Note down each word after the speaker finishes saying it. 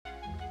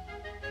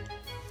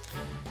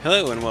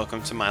Hello and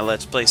welcome to my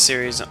Let's Play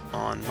series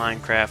on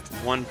Minecraft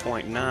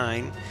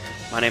 1.9.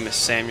 My name is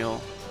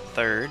Samuel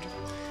III,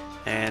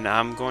 and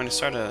I'm going to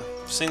start a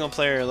single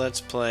player Let's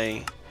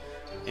Play,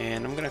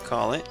 and I'm going to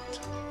call it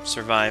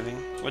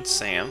Surviving with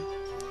Sam.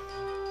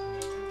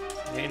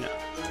 Hey, no.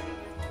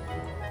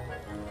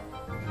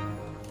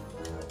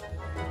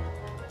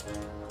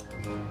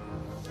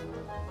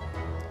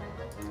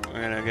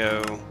 We're going to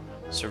go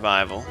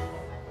Survival.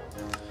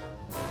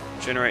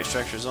 Generate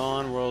structures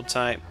on, world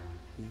type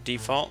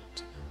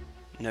default,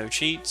 no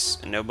cheats,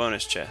 and no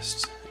bonus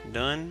chests.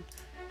 Done.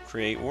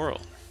 Create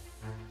world.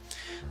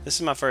 This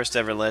is my first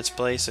ever Let's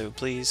Play, so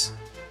please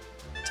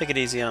take it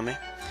easy on me.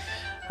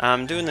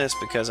 I'm doing this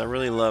because I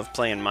really love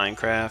playing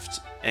Minecraft,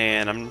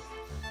 and I'm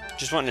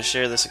just wanting to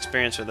share this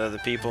experience with other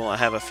people. I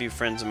have a few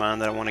friends of mine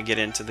that I want to get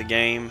into the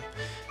game,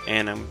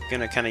 and I'm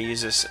going to kind of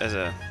use this as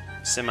a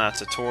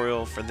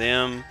semi-tutorial for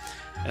them,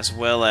 as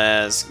well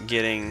as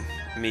getting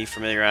me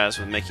familiarized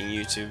with making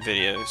YouTube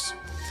videos.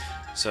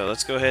 So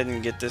let's go ahead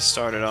and get this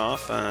started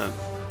off.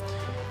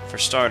 For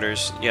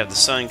starters, you have the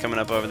sun coming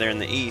up over there in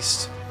the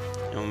east.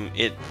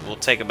 It will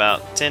take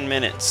about 10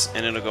 minutes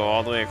and it'll go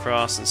all the way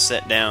across and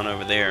set down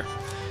over there.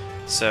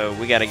 So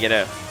we got to get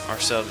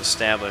ourselves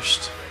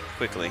established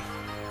quickly.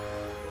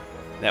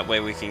 That way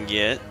we can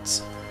get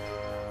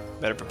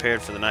better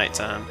prepared for the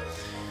nighttime.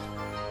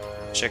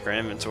 Check our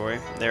inventory.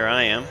 There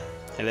I am.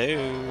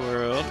 Hello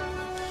world.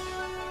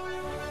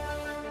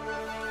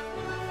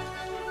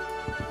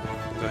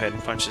 Go ahead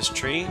and punch this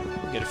tree.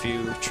 Get a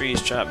few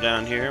trees chopped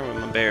down here with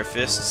my bare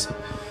fists.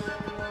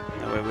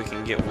 That way we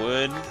can get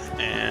wood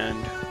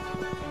and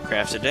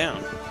craft it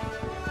down.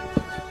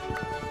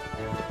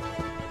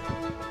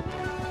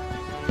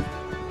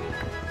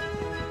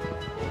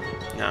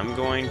 Now I'm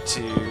going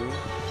to,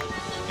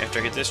 after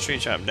I get this tree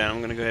chopped down, I'm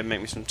going to go ahead and make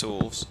me some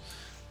tools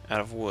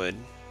out of wood.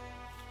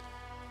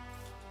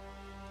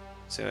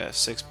 So I have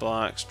 6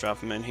 blocks, drop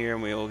them in here,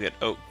 and we will get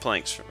oak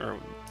planks, or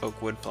oak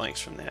wood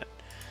planks from that.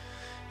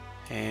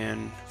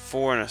 And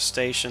 4 in a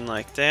station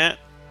like that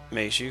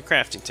makes you a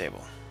crafting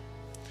table.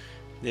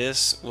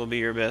 This will be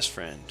your best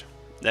friend.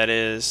 That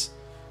is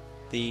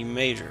the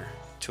major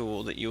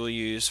tool that you will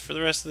use for the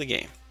rest of the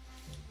game.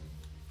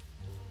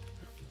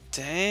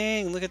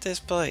 Dang, look at this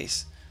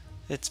place.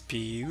 It's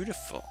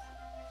beautiful.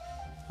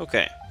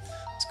 Okay,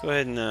 let's go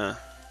ahead and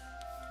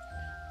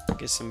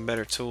get some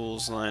better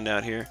tools lined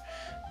out here.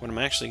 What I'm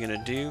actually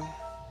going to do,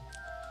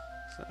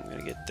 so I'm going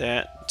to get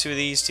that. 2 of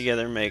these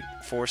together make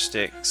 4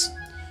 sticks.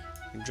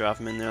 You drop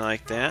them in there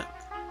like that.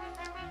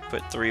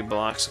 Put 3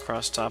 blocks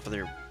across the top of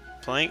their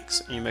planks,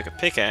 and you make a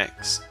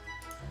pickaxe.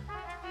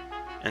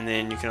 And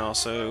then you can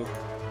also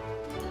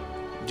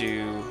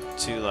do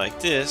 2 like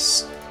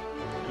this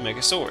and make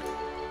a sword.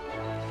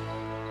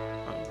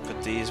 I'll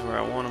put these where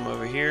I want them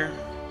over here.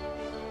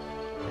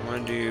 I'm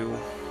going to do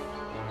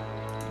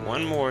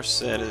 1 more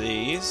set of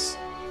these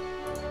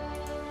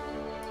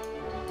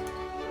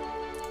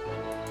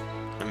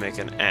and make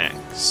an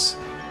axe.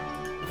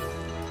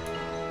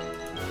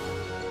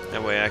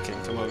 That way I can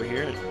come over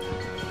here and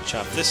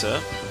chop this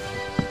up.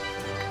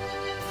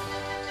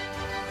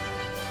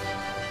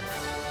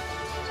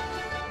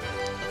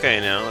 Okay,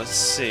 now let's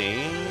see.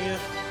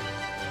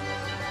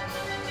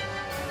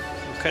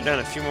 We'll cut down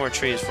a few more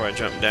trees before I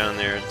jump down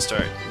there and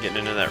start getting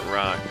into that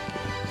rock.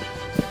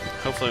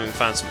 Hopefully we can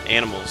find some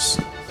animals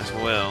as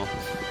well.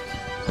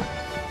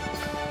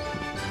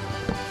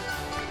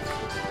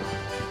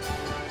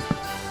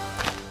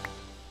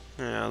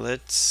 Now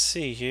let's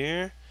see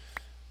here.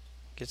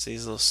 Gets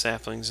these little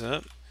saplings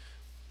up.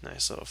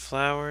 Nice little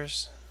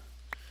flowers.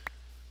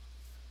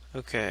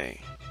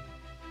 Okay.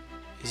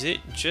 Is it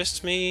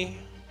just me?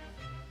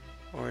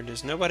 Or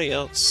does nobody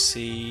else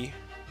see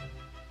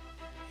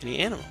any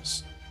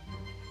animals?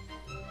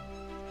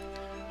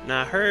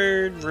 Now I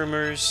heard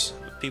rumors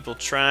of people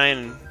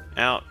trying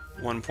out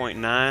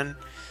 1.9,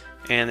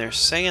 and they're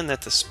saying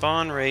that the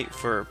spawn rate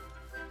for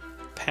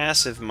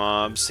passive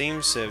mobs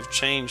seems to have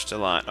changed a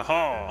lot.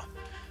 Oh,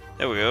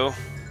 there we go.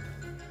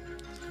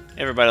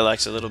 Everybody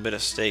likes a little bit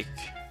of steak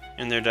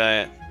in their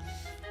diet.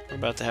 We're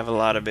about to have a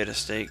lot of bit of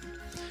steak.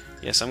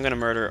 Yes, I'm going to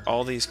murder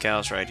all these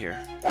cows right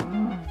here.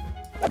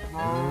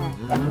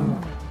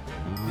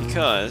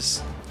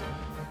 Because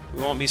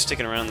we won't be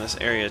sticking around this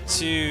area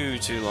too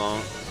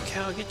long.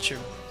 Cow, get your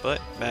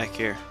butt back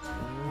here.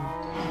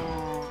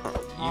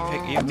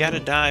 You've got to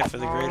die for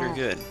the greater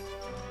good.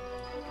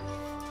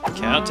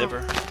 Cow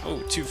tipper.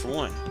 Oh, 2 for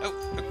 1. Oh,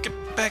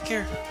 get back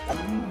here.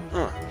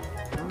 Oh,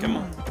 come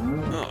on.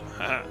 Oh,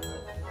 ha.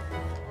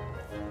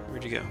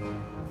 Where'd you go?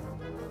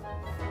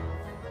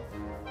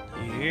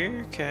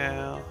 Here,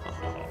 cow.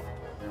 Oh.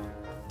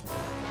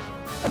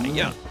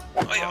 Yeah.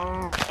 Oh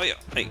yeah. Oh yeah.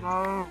 Hey.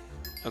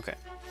 Okay.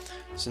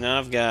 So now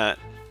I've got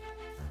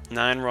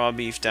 9 raw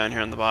beef down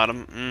here on the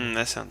bottom.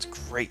 That sounds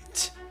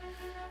great.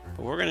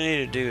 But what we're gonna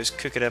need to do is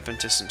cook it up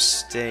into some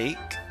steak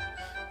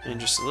in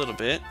just a little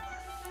bit.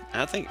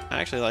 I think I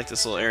actually like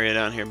this little area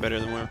down here better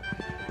than where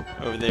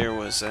over there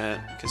was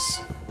at, because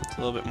it's a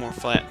little bit more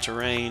flat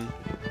terrain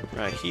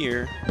right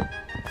here.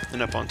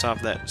 and up on top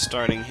of that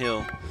starting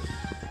hill.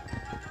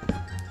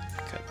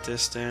 Cut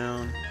this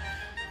down.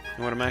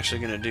 And what I'm actually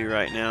going to do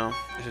right now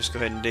is just go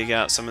ahead and dig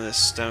out some of this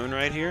stone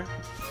right here.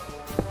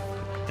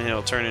 And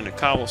it'll turn into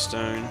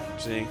cobblestone,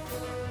 see,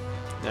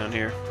 down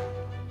here.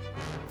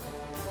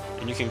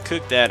 And you can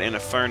cook that in a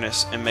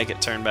furnace and make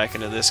it turn back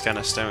into this kind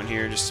of stone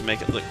here just to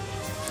make it look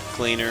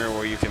cleaner,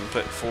 or you can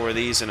put 4 of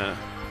these in a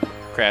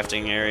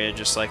crafting area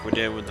just like we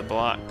did with the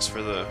blocks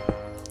for the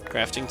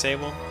crafting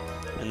table,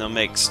 and they'll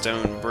make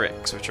stone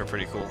bricks, which are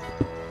pretty cool.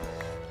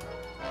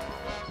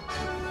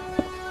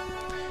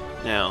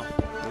 Now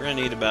we're gonna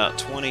need about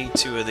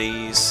 22 of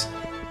these,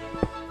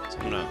 so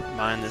I'm gonna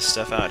mine this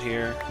stuff out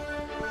here,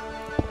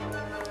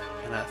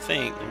 and I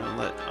think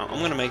I'm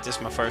gonna make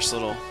this my first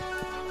little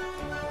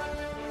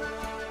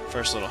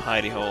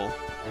hidey hole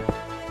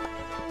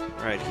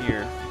right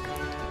here.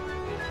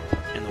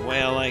 And the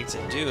way I like to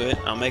do it,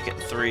 I'll make it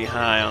 3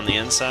 high on the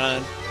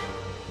inside,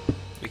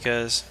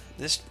 because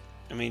this,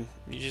 I mean,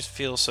 you just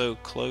feel so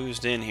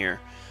closed in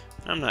here.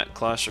 I'm not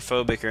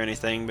claustrophobic or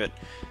anything, but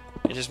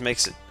it just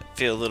makes it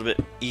feel a little bit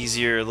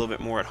easier, a little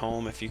bit more at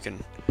home if you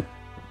can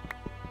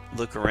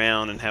look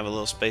around and have a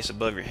little space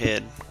above your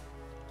head.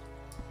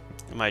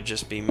 It might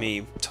just be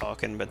me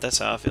talking, but that's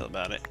how I feel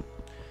about it.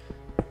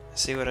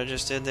 See what I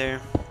just did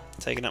there?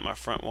 Taking up my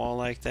front wall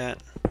like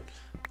that. I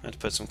have to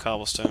put some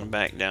cobblestone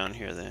back down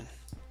here then.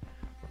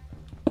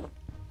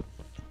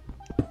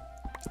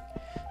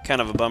 Kind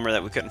of a bummer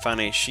that we couldn't find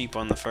any sheep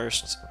on the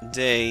first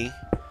day,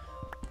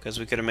 because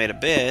we could have made a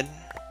bed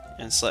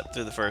and slept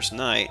through the first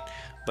night.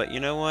 But you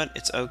know what?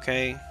 It's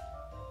okay,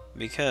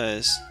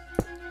 because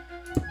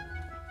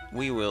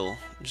we will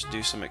just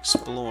do some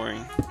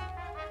exploring.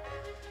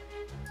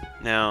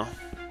 Now,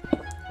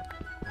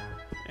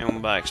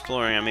 and by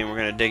exploring, I mean we're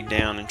going to dig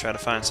down and try to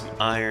find some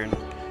iron.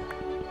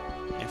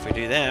 If we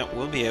do that,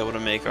 we'll be able to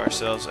make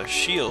ourselves a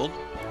shield,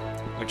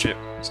 which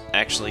is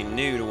actually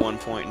new to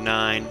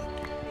 1.9.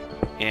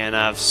 And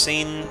I've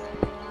seen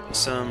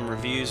some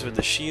reviews with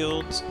the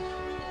shields,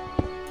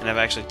 and I've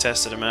actually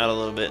tested them out a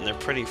little bit, and they're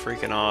pretty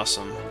freaking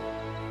awesome,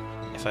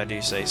 if I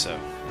do say so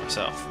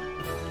myself.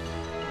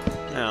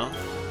 Now,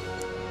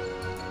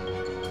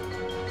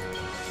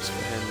 let's go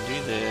ahead and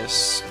do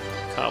this.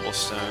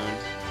 Cobblestone,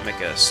 make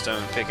a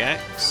stone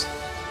pickaxe.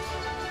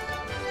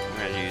 I'm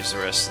going to use the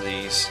rest of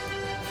these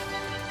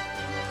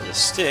for the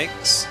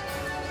sticks.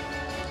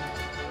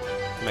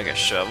 Make a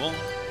shovel.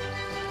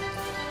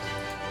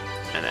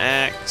 An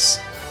axe.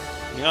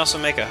 You can also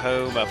make a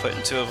hoe by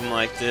putting 2 of them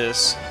like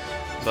this,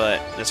 but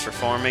that's for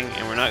farming,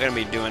 and we're not going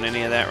to be doing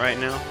any of that right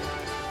now.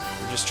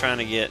 We're just trying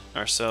to get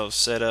ourselves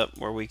set up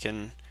where we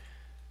can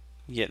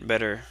get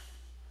better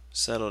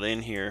settled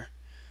in here,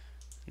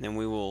 and then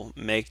we will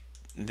make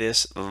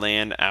this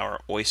land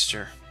our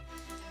oyster.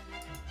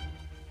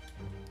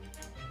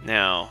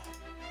 Now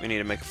we need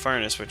to make a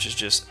furnace, which is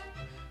just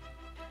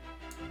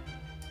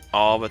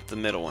all but the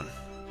middle one,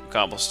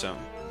 cobblestone.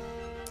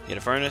 Get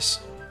a furnace,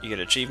 you get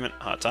an achievement,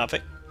 hot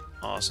topic,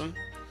 awesome.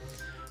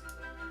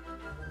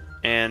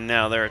 And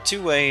now there are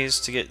 2 ways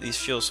to get these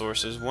fuel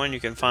sources. One, you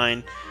can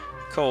find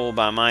coal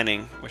by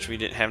mining, which we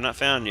have not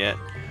found yet,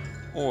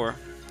 or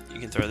you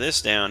can throw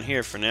this down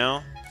here for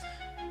now,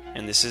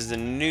 and this is the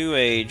new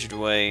aged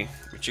way,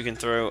 but you can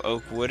throw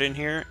oak wood in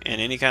here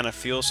and any kind of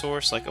fuel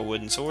source, like a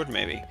wooden sword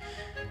maybe,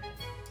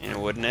 and a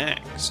wooden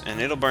axe,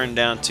 and it'll burn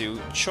down to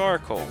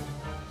charcoal.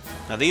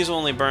 Now these will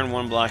only burn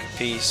 1 block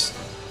apiece.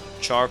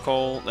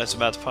 Charcoal, that's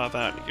about to pop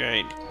out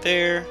right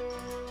there,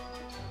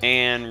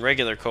 and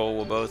regular coal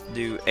will both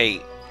do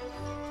 8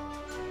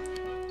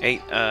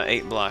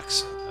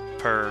 blocks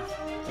per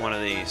one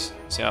of these.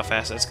 See how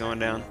fast that's going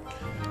down?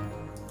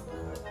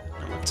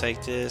 I'm going to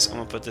take this, I'm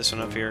going to put this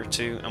one up here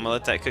too. I'm going to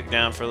let that cook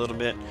down for a little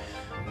bit.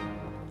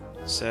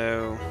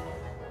 So,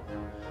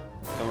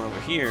 come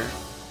over here,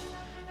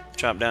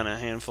 chop down a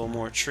handful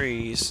more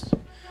trees,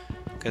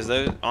 because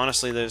those,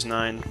 honestly, those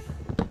 9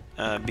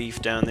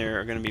 beef down there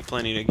are going to be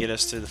plenty to get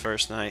us through the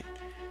first night,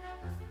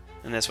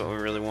 and that's what we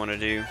really want to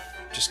do.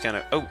 Just kind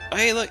of, oh,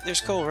 hey, look,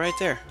 there's coal right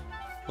there.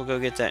 We'll go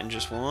get that in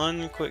just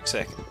 1 quick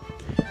second.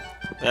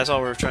 But that's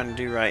all we're trying to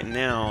do right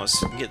now,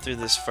 is get through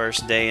this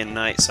first day and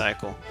night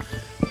cycle.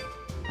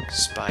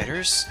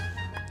 Spiders?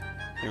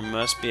 There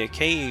must be a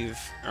cave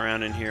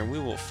around in here. We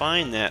will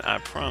find that, I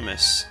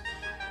promise,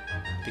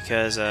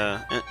 because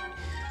we're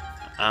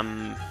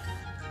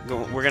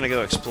gonna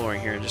go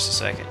exploring here in just a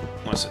second.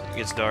 Once it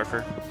gets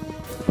darker,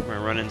 we're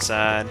gonna run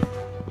inside,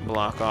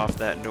 block off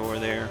that door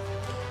there,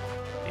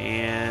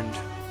 and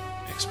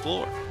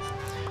explore.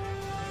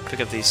 Pick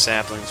up these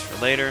saplings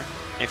for later.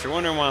 If you're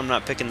wondering why I'm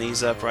not picking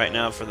these up right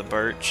now for the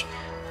birch,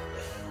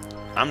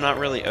 I'm not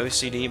really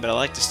OCD, but I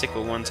like to stick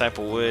with 1 type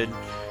of wood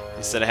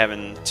instead of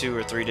having 2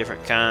 or 3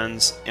 different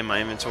kinds in my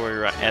inventory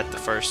right at the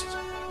first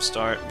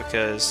start,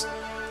 because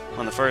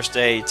on the first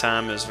day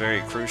time is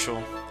very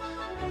crucial,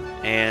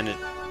 and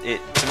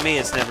to me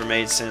it's never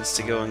made sense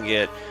to go and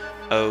get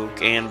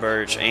oak and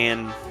birch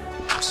and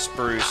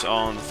spruce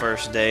all on the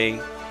first day.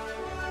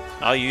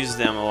 I'll use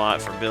them a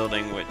lot for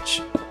building,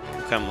 which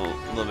will come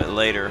a little bit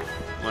later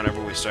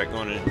whenever we start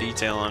going into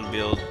detail on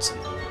builds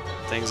and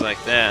things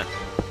like that.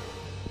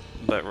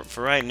 But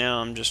for right now,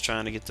 I'm just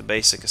trying to get the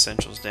basic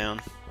essentials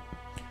down.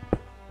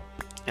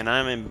 And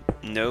I'm in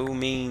no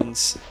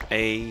means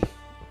an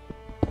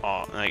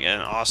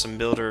awesome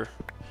builder,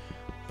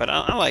 but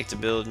I like to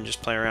build and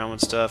just play around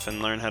with stuff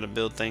and learn how to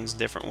build things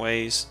different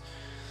ways.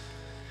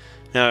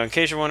 Now, in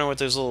case you're wondering what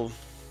those little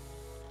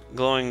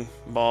glowing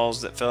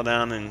balls that fell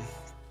down and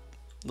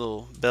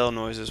little bell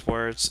noises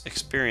were, it's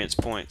experience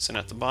points. And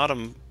at the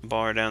bottom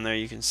bar down there,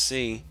 you can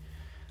see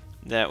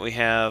that we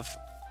have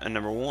a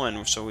number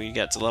 1, so we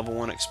got to level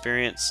 1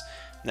 experience.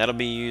 That'll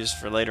be used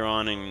for later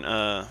on in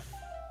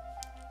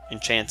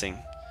enchanting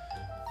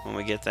when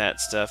we get that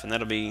stuff, and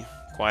that'll be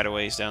quite a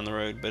ways down the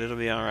road, but it'll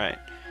be alright.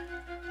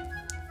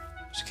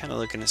 Just kind of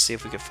looking to see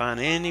if we can find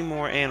any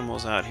more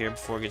animals out here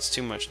before it gets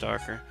too much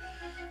darker.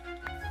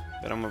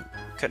 But I'm going to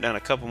cut down a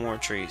couple more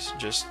trees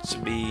just to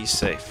be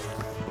safe.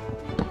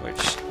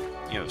 Which,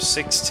 you know,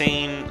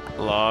 16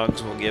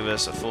 logs will give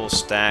us a full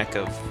stack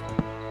of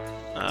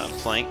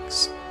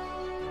planks.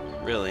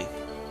 Really.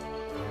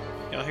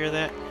 Y'all hear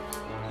that?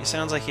 He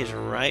sounds like he's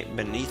right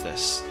beneath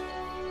us.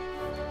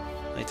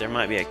 Like there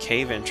might be a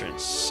cave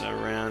entrance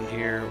around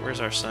here. Where's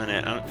our sun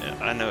at?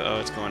 I know. Oh,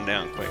 it's going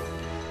down quick.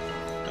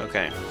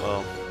 Okay,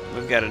 well,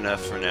 we've got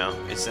enough for now.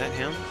 Is that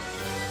him?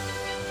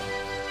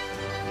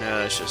 No,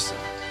 that's just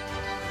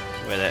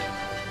the way that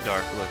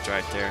dark looked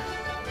right there.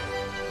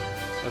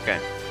 Okay.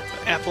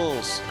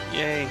 Apples!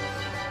 Yay!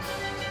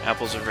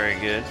 Apples are very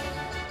good.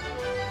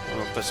 I'm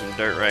going to put some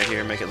dirt right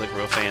here, make it look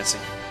real fancy.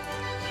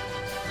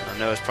 I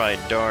know it's probably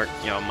dark.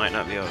 Y'all might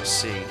not be able to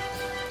see.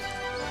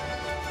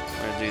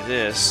 I'm going to do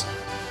this.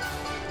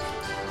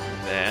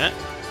 That.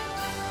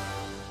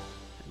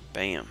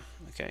 Bam.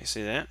 Okay,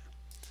 see that?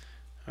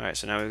 Alright,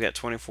 so now we've got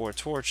 24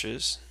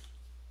 torches.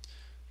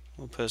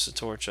 We'll post a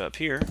torch up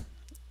here.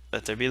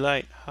 Let there be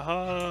light.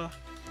 Haha.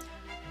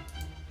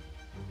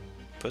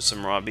 Put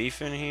some raw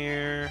beef in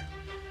here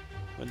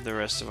with the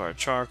rest of our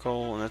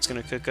charcoal, and that's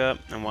going to cook up.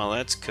 And while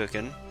that's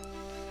cooking,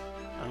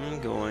 I'm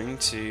going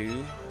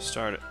to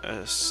start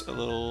a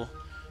little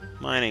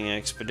mining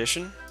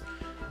expedition.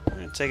 I'm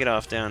going to take it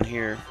off down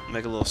here,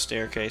 make a little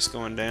staircase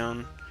going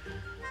down,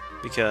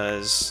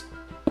 because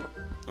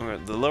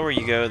the lower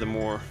you go, the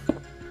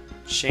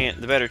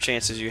better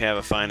chances you have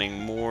of finding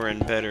more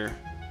and better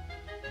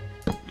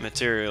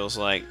materials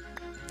like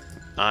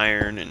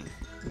iron and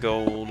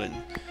gold and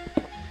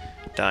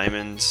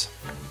diamonds,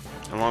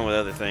 along with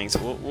other things.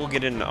 We'll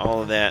get into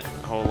all of that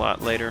a whole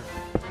lot later.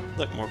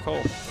 Look, more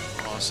coal.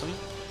 Awesome.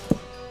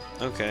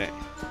 Okay.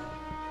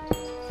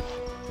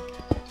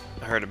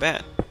 I heard a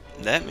bat.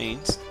 That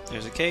means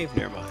there's a cave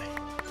nearby,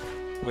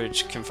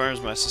 which confirms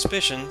my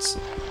suspicions,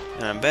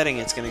 and I'm betting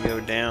it's going to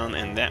go down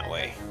and that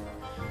way.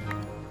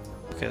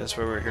 Okay, that's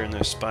where we were hearing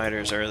those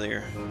spiders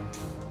earlier.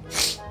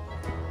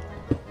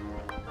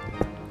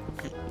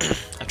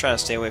 I try to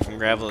stay away from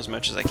gravel as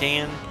much as I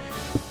can,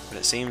 but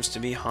it seems to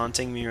be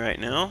haunting me right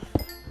now.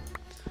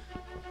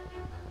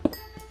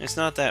 It's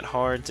not that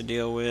hard to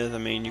deal with. I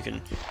mean, you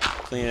can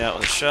clean it out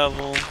with a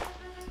shovel.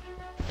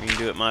 You can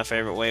do it my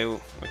favorite way,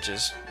 which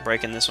is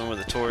breaking this one with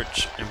a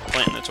torch and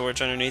planting the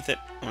torch underneath it.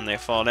 When they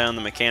fall down,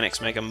 the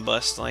mechanics make them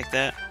bust like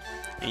that.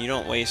 And you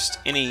don't waste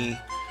any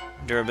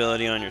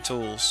durability on your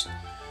tools.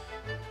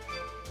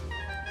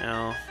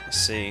 Now, let's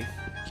see.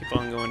 Keep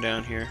on going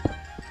down here.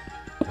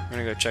 We're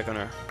going to go check on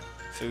our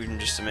food in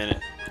just a minute.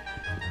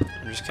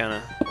 I'm just kind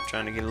of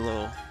trying to get a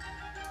little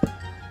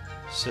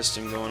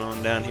system going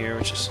on down here,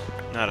 which is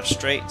not a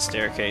straight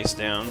staircase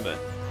down, but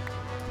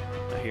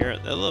I hear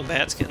it. That little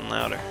bat's getting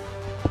louder.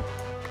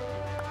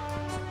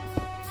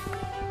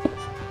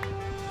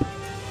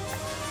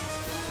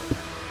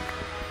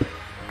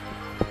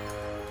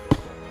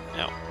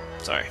 Oh,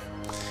 sorry.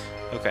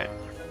 Okay.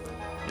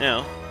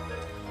 Now,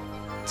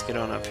 let's get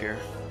on up here,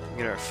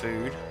 get our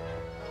food.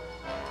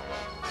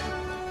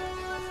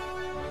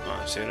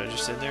 Oh, see what I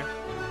just did there?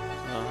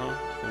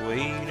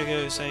 Way to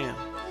go, Sam.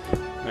 We're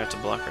going to have to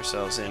block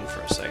ourselves in for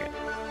a second.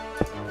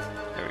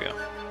 There we go.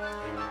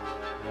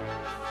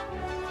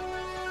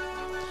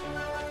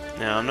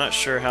 Now, I'm not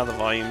sure how the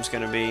volume's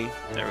going to be.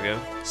 There we go.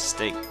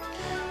 Steak.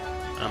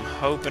 I'm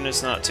hoping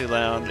it's not too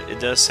loud. It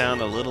does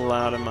sound a little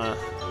loud in my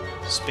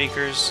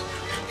speakers.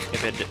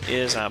 If it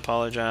is, I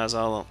apologize.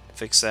 I'll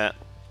fix that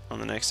on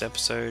the next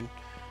episode.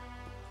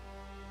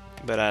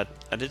 But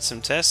I did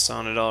some tests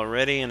on it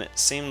already, and it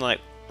seemed like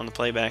on the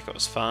playback it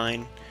was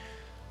fine.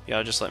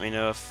 Y'all just let me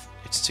know if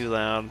it's too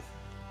loud.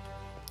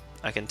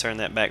 I can turn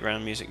that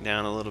background music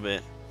down a little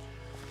bit.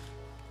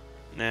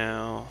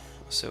 Now,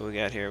 so we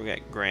got here, we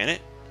got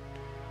granite,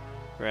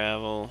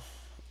 gravel,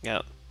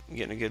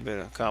 getting a good bit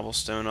of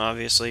cobblestone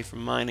obviously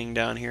from mining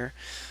down here.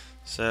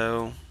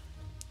 So,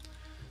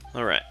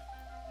 alright.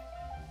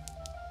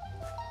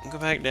 Go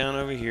back down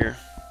over here.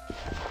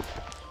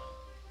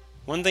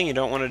 One thing you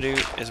don't want to do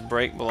is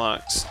break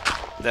blocks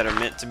that are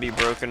meant to be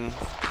broken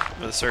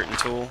with a certain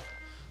tool.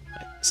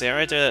 See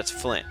right there, that's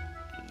flint.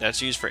 That's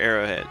used for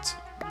arrowheads.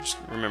 Just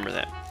remember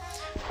that.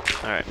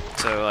 Alright,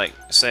 so like,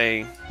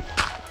 say,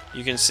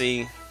 you can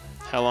see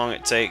how long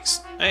it takes.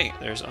 Hey,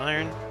 there's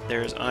iron.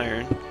 There's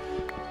iron.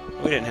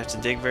 We didn't have to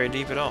dig very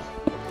deep at all.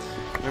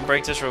 Let me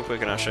break this real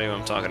quick and I'll show you what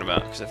I'm talking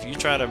about. Because if you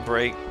try to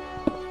break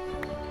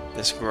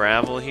this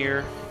gravel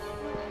here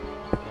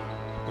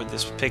with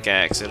this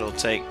pickaxe, it'll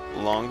take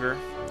longer.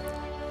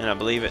 And I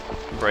believe it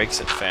breaks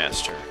it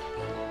faster.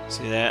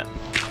 See that?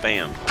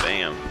 Bam,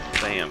 bam,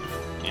 bam.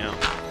 You know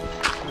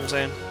what I'm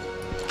saying?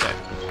 Okay.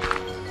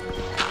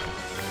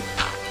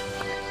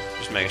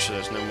 Just making sure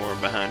there's no more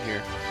behind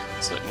here.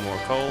 It's like more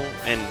coal.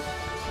 And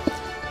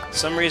for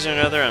some reason or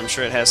another, I'm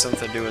sure it has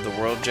something to do with the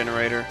world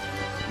generator,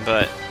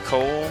 but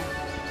coal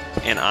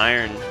and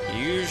iron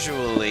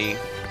usually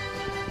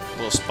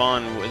will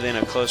spawn within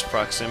a close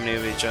proximity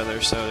of each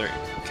other, so they're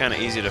kind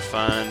of easy to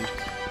find,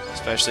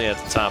 especially at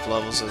the top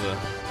levels of the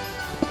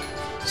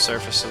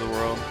surface of the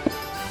world.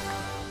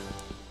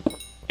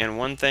 And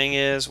one thing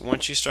is,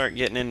 once you start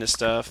getting into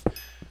stuff,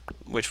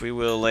 which we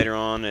will later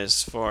on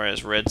as far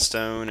as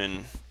redstone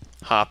and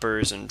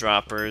hoppers and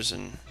droppers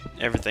and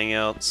everything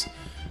else,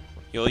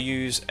 you'll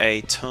use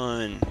a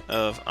ton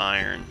of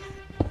iron,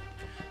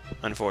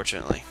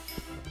 unfortunately.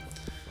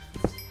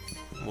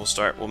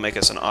 We'll make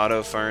us an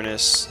auto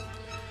furnace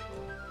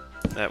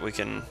that we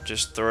can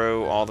just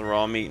throw all the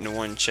raw meat into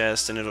one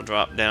chest and it'll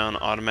drop down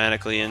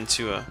automatically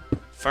into a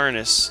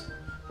furnace,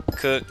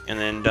 cook, and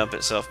then dump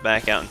itself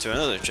back out into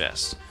another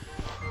chest.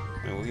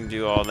 And we can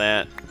do all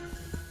that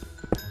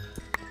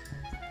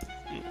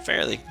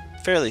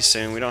fairly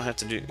soon. We don't have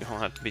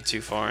to be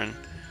too far in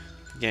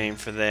the game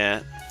for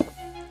that.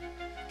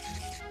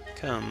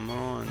 Come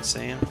on,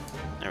 Sam.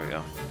 There we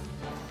go.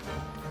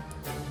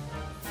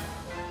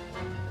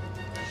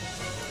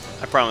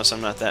 I promise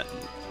I'm not that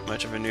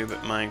much of a noob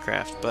at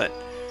Minecraft, but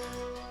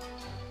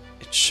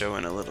it's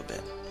showing a little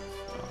bit.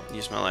 I'll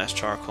use my last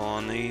charcoal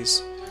on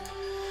these.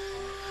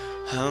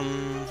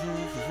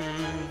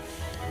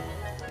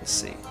 Let's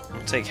see.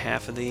 I'll take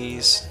half of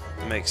these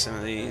and make some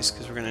of these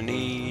because we're gonna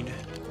need.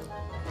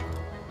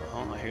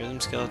 Oh, I hear them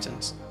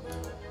skeletons.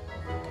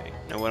 Okay.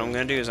 Now what I'm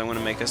gonna do is I'm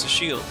gonna make us a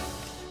shield.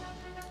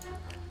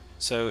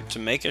 So to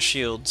make a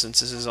shield,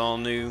 since this is all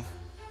new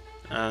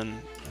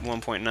on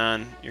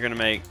 1.9, you're gonna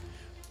make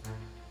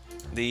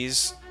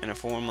these in a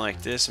form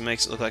like this. It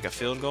makes it look like a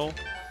field goal.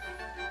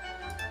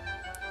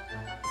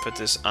 Put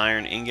this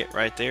iron ingot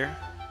right there,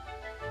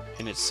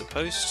 and it's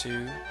supposed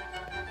to.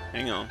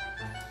 Hang on.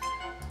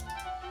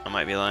 I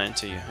might be lying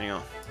to you. Hang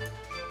on.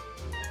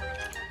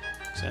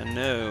 'Cause I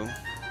know.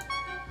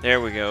 There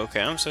we go.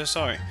 Okay, I'm so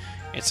sorry.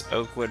 It's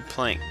oak wood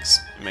planks.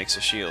 It makes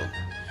a shield.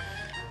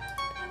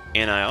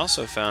 And I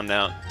also found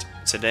out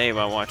today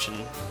by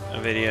watching a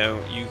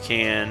video, you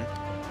can.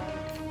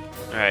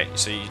 Alright,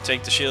 so you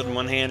take the shield in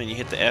one hand and you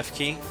hit the F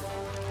key,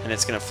 and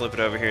it's going to flip it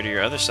over here to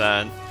your other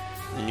side,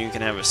 and you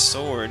can have a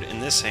sword in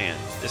this hand.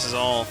 This is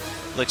all,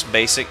 looks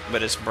basic,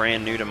 but it's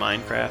brand new to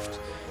Minecraft.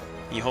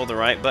 You hold the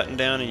right button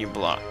down and you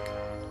block.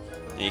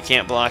 And you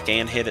can't block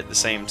and hit at the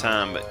same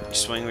time, but you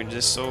swing with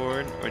this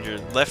sword, with your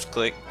left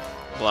click,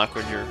 block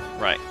with your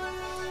right.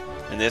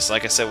 And this,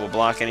 like I said, will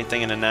block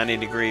anything in a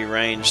 90-degree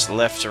range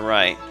left to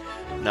right.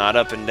 Not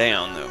up and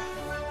down, though.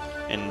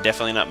 And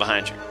definitely not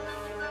behind you.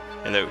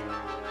 Hello.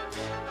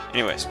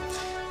 Anyways,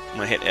 I'm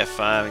going to hit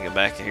F5 and go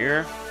back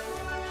here.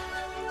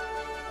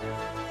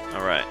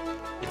 Alright,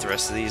 get the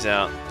rest of these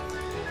out.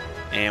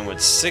 And with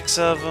 6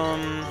 of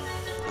them,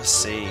 let's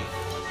see.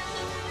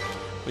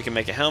 We can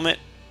make a helmet,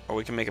 or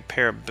we can make a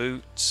pair of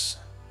boots.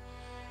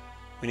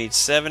 We need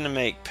 7 to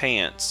make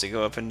pants to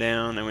go up and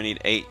down, and we need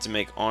 8 to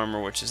make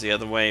armor, which is the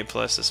other way,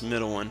 plus this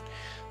middle one.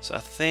 So I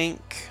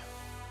think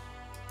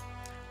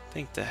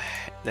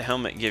the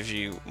helmet gives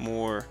you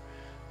more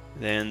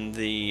than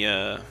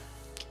the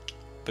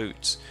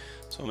boots.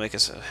 So we'll make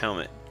us a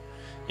helmet.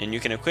 And you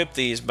can equip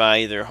these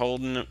by either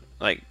holding,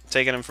 like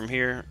taking them from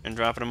here and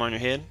dropping them on your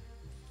head,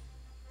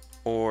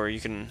 or you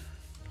can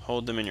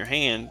hold them in your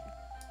hand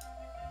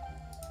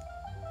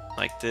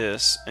like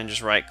this and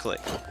just right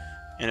click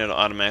and it'll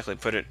automatically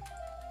put it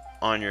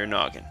on your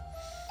noggin.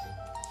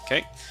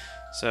 Okay,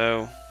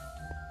 so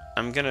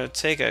I'm gonna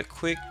take a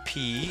quick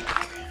peek.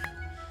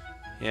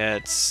 Yeah,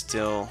 it's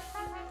still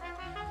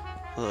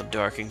a little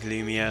dark and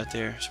gloomy out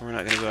there, so we're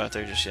not gonna go out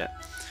there just yet.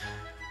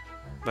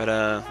 But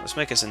let's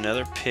make us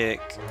another pick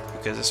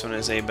because this one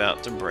is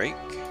about to break.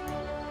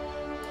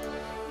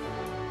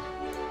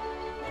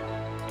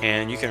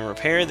 And you can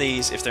repair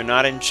these if they're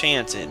not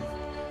enchanted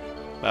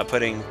by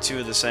putting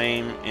 2 of the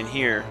same in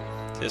here.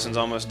 This one's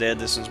almost dead,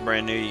 this one's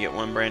brand new, you get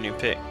 1 brand new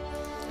pick.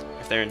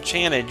 If they're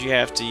enchanted, you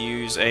have to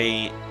use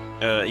an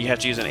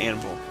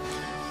anvil.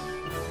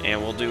 And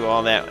we'll do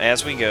all that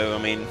as we go.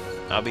 I mean,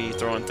 I'll be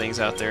throwing things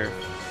out there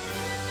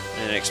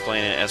and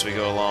explaining it as we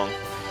go along.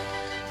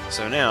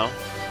 So now,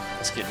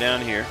 let's get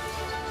down here.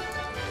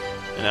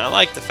 And I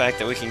like the fact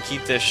that we can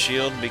keep this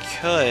shield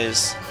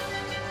because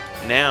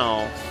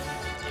now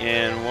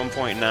in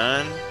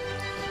 1.9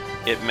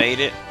 it made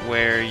it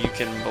where you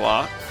can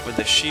block with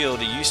the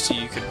shield. It used to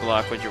you could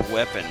block with your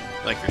weapon,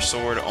 like your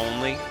sword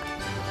only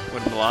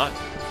would block,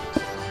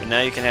 but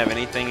now you can have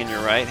anything in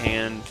your right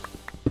hand.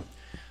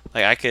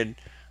 Like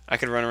I I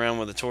could run around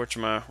with a torch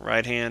in my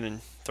right hand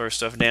and throw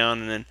stuff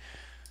down, and then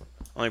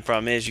only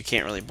problem is you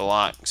can't really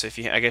block. So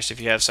I guess if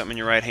you have something in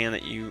your right hand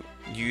that you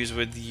use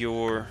with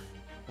your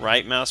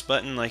right mouse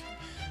button, like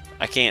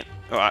I can't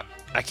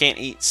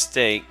eat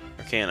steak,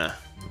 or can I?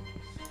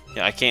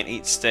 Yeah, I can't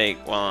eat steak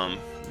while I'm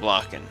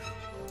blocking.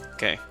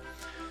 Okay,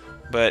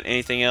 but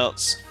anything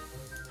else,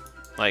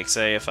 like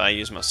say if I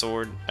use my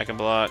sword, I can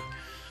block.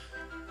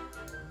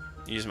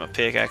 Use my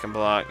pick, I can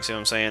block. You see what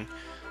I'm saying?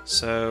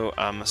 So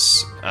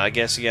I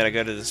guess you gotta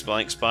go to this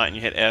blank spot and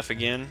you hit F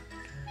again.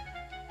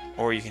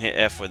 Or you can hit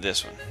F with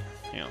this one.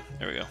 You know,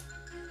 there we go.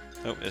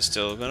 Oh, it's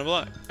still gonna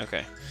block.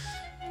 Okay.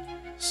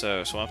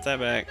 So swap that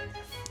back.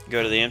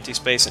 Go to the empty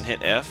space and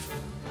hit F.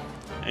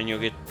 And you'll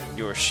get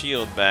your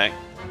shield back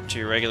to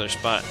your regular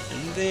spot.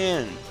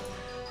 And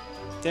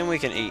then we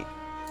can eat.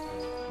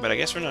 But I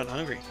guess we're not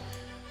hungry.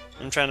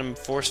 I'm trying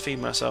to force feed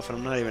myself and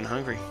I'm not even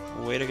hungry.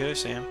 Way to go,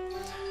 Sam.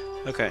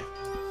 Okay.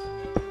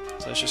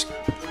 So let's just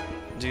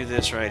do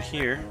this right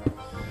here.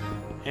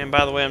 And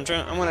by the way, I'm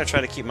gonna try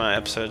to keep my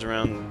episodes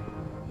around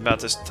about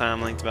this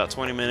time length, about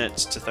 20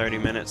 minutes to 30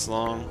 minutes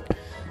long,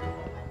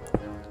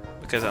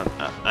 because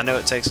I know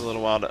it takes a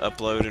little while to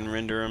upload and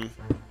render them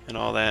and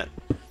all that.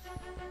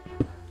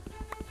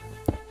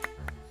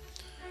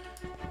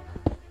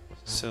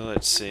 So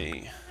let's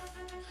see.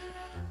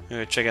 I'm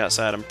gonna check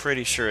outside. I'm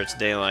pretty sure it's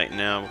daylight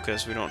now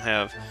because we don't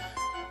have.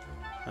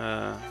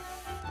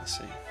 Let's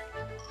see.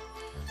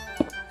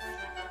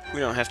 We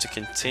don't have to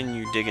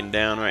continue digging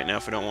down right now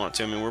if we don't want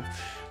to. I mean, we're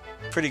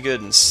pretty good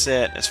and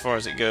set as far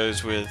as it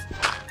goes with.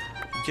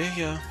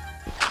 Yeah.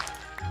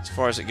 As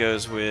far as it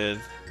goes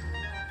with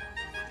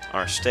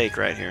our steak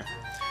right here.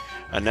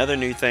 Another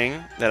new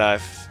thing that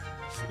I've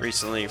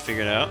recently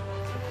figured out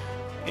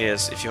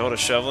is if you hold a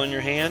shovel in your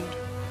hand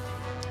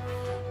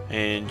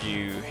and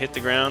you hit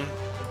the ground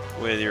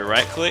with your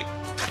right click,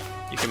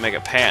 you can make a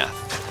path.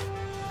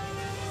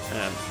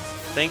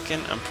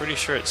 And I'm pretty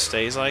sure it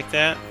stays like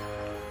that.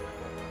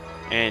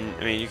 And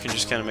I mean, you can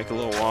just kind of make a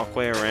little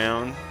walkway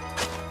around,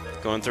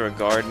 going through a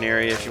garden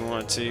area if you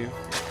want to.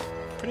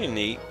 Pretty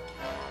neat.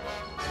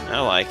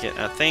 I like it.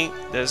 I think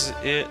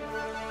it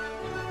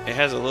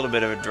has a little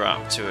bit of a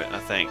drop to it, I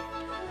think.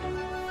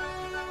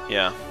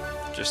 Yeah,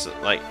 just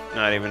like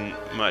not even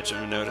much of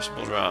a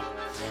noticeable drop.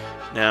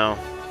 Now,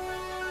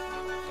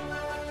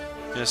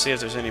 I'm gonna see if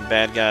there's any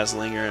bad guys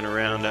lingering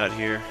around out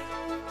here.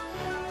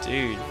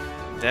 Dude,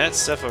 that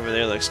stuff over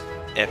there looks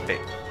epic.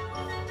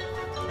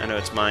 I know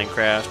it's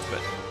Minecraft,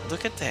 but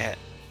look at that.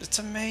 It's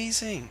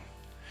amazing.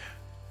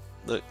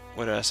 Look,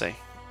 what did I say?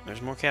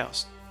 There's more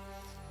cows.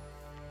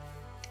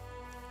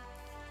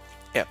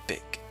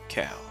 Epic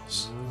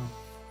cows.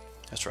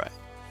 That's right.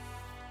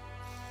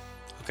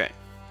 Okay.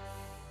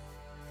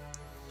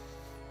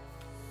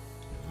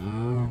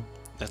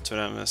 That's what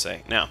I'm going to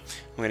say. Now,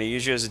 I'm going to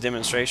use you as a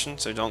demonstration,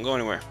 so don't go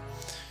anywhere.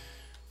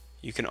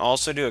 You can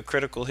also do a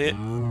critical hit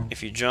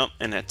if you jump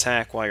and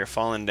attack while you're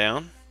falling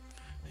down.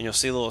 And you'll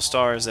see little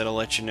stars that'll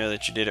let you know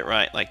that you did it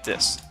right, like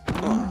this.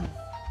 And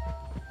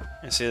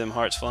see them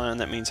hearts flying?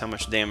 That means how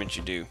much damage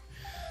you do.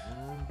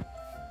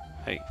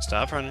 Hey,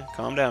 stop running.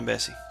 Calm down,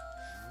 Bessie.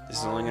 This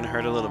is only going to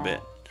hurt a little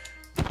bit.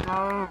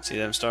 See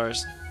them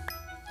stars?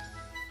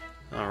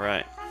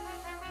 Alright.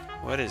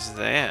 What is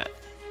that?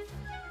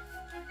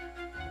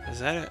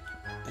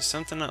 Is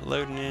something not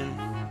loading in?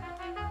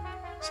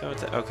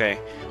 Okay.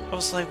 I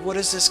was like, what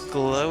is this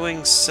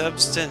glowing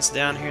substance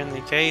down here in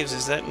the caves?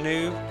 Is that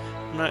new?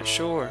 I'm not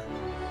sure.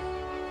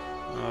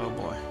 Oh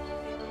boy.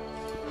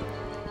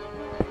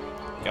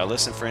 Gotta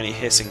listen for any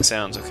hissing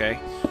sounds, okay?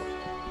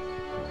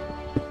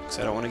 Because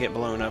I don't want to get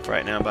blown up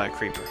right now by a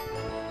creeper.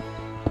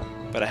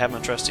 But I have my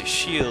trusty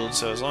shield,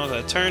 so as long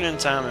as I turn in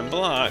time and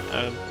block,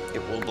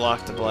 it will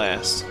block the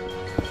blast.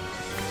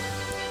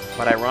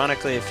 But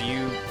ironically, if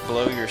you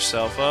blow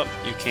yourself up,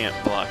 you can't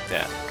block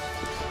that.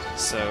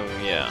 So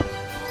yeah,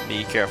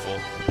 be careful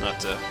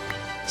not to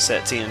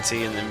set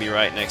TNT and then be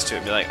right next to it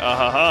and be like, ah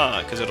ha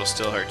ha, because it'll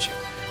still hurt you.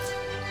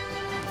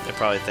 They're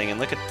probably thinking,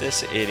 look at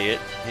this idiot.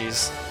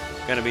 He's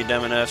going to be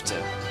dumb enough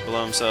to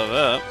blow himself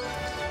up.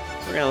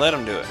 We're going to let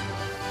him do it.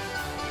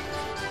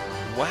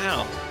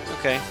 Wow.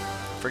 Okay.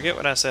 Forget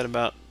what I said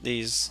about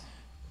these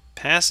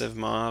passive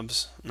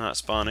mobs not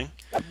spawning.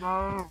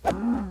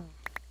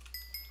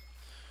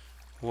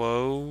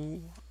 Whoa.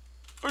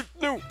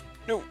 No.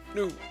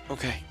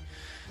 Okay.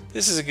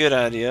 This is a good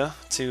idea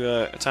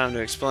to time to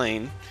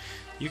explain.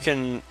 You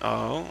can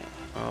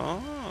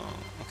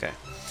okay.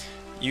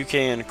 You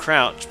can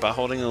crouch by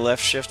holding the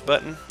left shift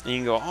button, and you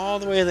can go all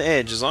the way to the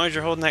edge. As long as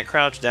you're holding that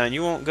crouch down,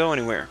 you won't go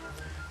anywhere.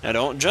 Now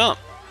don't jump,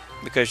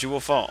 because you will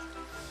fall.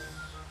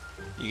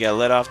 You gotta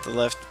let off the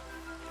left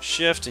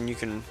shift and you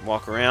can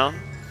walk around.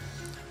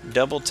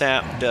 Double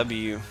tap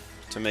W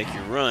to make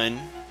you run,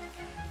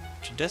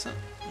 which doesn't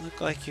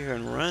look like you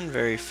can run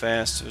very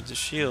fast with the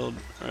shield,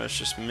 or it's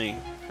just me,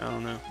 I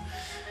don't know.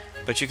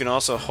 But you can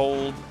also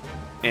hold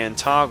and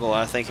toggle.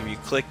 I think if you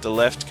click the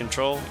left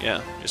control,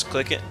 yeah, just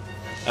click it.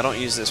 I don't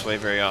use this way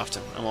very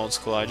often. I'm old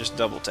school, I just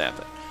double tap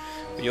it.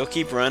 But you'll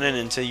keep running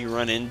until you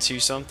run into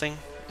something,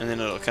 and then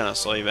it'll kind of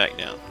slow you back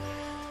down.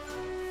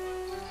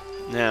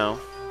 Now,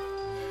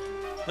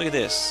 look at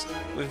this.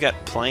 We've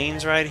got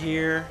planes right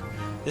here.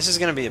 This is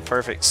going to be a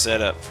perfect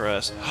setup for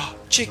us.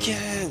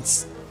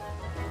 Chickens!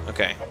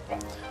 Okay.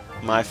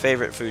 My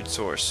favorite food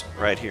source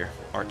right here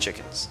are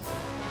chickens.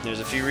 There's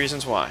a few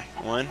reasons why.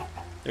 One,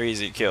 they're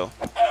easy to kill.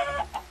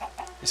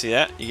 You see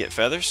that? You get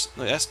feathers.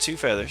 Look, that's 2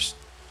 feathers.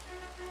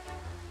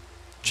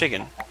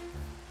 Chicken.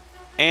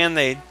 And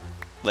they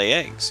lay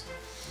eggs.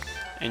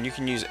 And you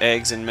can use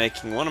eggs in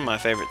making one of my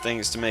favorite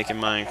things to make in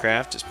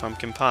Minecraft is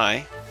pumpkin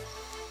pie.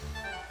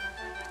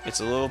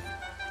 It's a little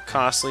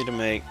costly to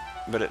make,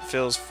 but it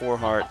fills 4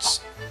 hearts.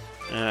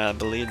 And I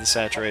believe the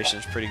saturation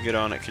is pretty good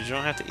on it because you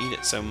don't have to eat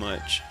it so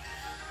much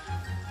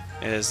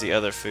as the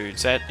other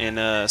foods.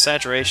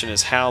 Saturation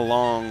is how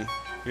long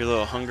your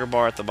little hunger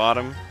bar at the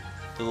bottom,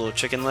 the little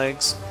chicken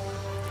legs,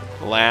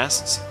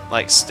 lasts.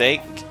 Like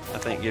steak, I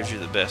think gives you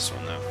the best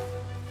one though.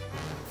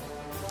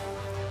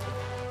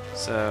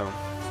 So,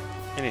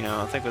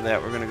 anyhow, I think with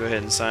that we're going to go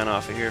ahead and sign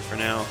off of here for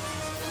now.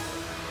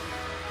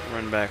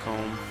 Run back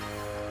home.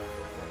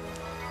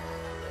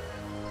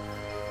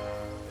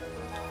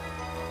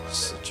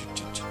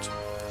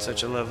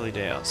 Such a lovely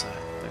day outside.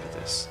 Look at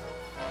this.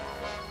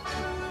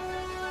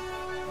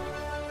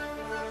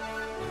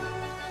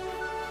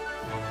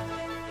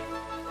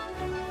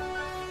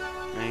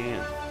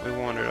 Man, we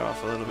wandered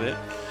off a little bit,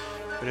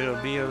 but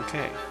it'll be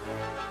okay.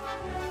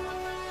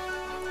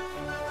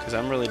 Because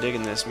I'm really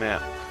digging this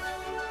map.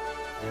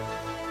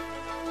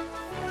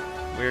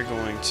 We're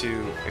going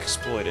to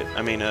exploit it.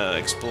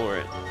 Explore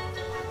it.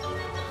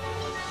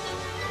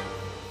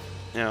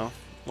 Now,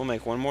 we'll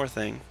make one more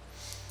thing.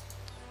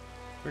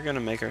 We're going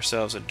to make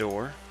ourselves a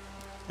door,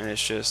 and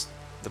it's just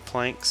the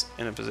planks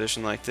in a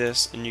position like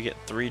this, and you get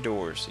 3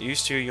 doors.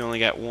 Used to, you only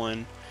got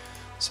 1.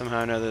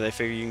 Somehow or another, they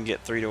figure you can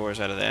get 3 doors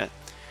out of that.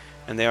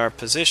 And they are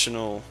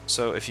positional,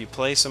 so if you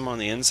place them on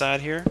the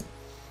inside here,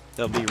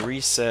 they'll be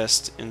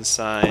recessed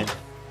inside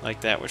like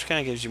that, which kind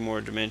of gives you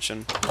more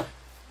dimension.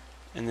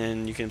 And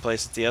then you can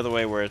place it the other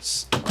way where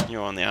it's, you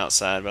know, on the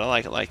outside, but I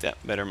like it like that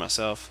better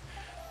myself.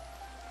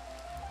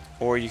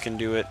 Or you can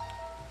do it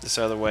this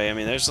other way. I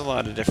mean, there's a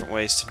lot of different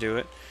ways to do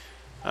it.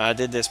 I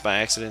did this by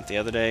accident the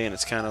other day, and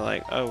it's kind of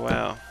like, oh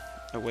wow.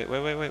 Oh, wait.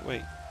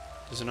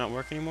 Does it not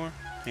work anymore?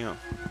 Hang on.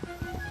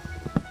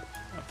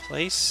 I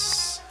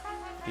place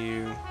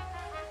you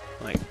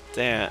like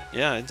that.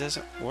 Yeah, it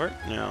doesn't work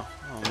now.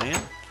 Oh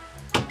man.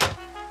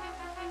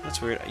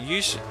 That's weird.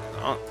 Usually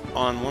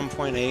on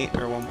 1.8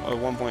 or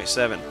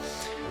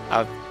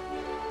 1.7,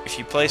 if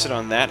you place it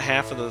on that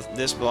half of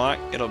this block,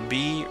 it'll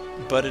be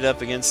butted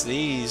up against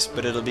these,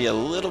 but it'll be a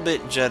little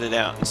bit jutted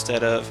out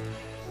instead of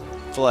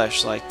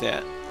flush like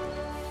that.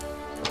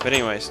 But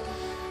anyways,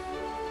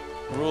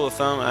 rule of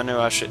thumb, I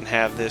know I shouldn't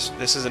have this.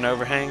 This is an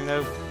overhang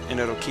though, and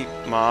it'll keep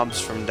mobs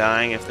from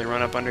dying if they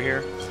run up under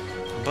here.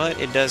 But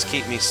it does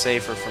keep me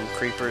safer from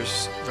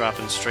creepers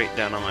dropping straight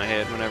down on my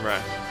head whenever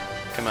I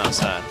come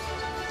outside.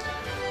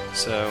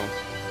 So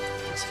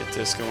let's get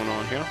this going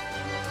on here.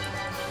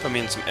 Put me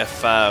in some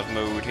F5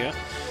 mode here.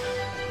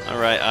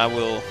 Alright, I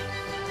will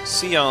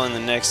see y'all in the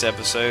next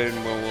episode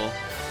where we'll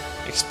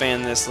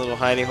expand this little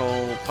hidey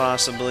hole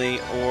possibly,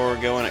 or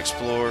go and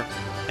explore.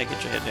 Hey,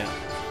 get your head down.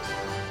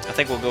 I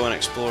think we'll go and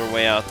explore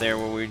way out there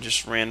where we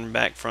just ran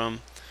back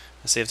from.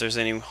 Let's see if there's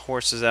any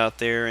horses out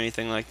there or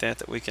anything like that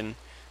that we can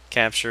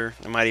capture.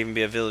 There might even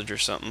be a village or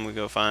something we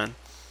go find.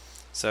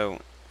 So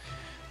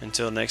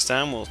until next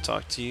time, we'll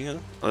talk to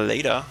you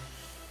later.